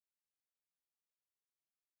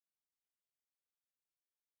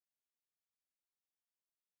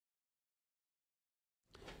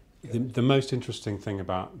The most interesting thing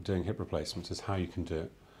about doing hip replacements is how you can do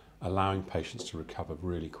it, allowing patients to recover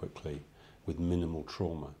really quickly with minimal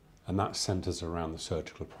trauma. And that centres around the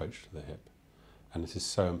surgical approach to the hip. And this is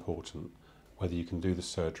so important, whether you can do the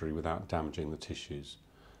surgery without damaging the tissues.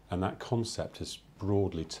 And that concept is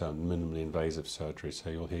broadly termed minimally invasive surgery,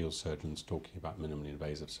 so you'll hear surgeons talking about minimally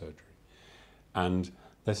invasive surgery. And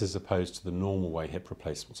this is opposed to the normal way hip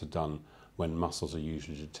replacements are done when muscles are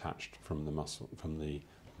usually detached from the muscle, from the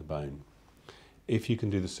bone. If you can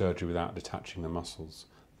do the surgery without detaching the muscles,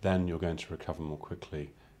 then you're going to recover more quickly,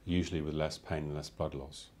 usually with less pain and less blood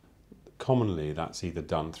loss. Commonly, that's either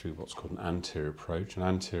done through what's called an anterior approach. An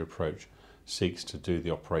anterior approach seeks to do the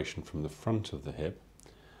operation from the front of the hip.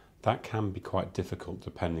 That can be quite difficult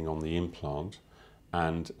depending on the implant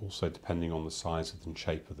and also depending on the size and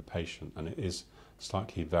shape of the patient, and it is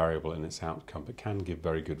slightly variable in its outcome, but can give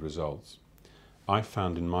very good results. I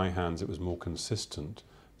found in my hands it was more consistent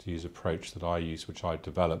to use an approach that I use, which I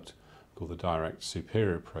developed, called the direct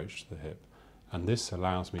superior approach to the hip, and this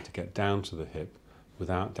allows me to get down to the hip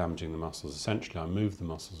without damaging the muscles. Essentially, I move the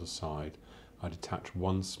muscles aside, I detach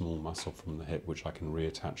one small muscle from the hip which I can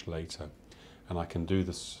reattach later, and I can do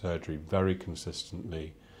the surgery very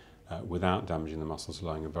consistently without damaging the muscles,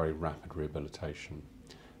 allowing a very rapid rehabilitation.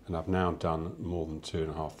 And I've now done more than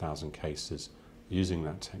 2,500 cases using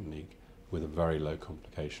that technique with a very low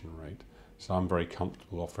complication rate. So I'm very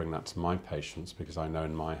comfortable offering that to my patients because I know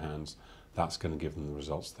in my hands that's going to give them the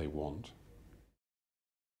results they want.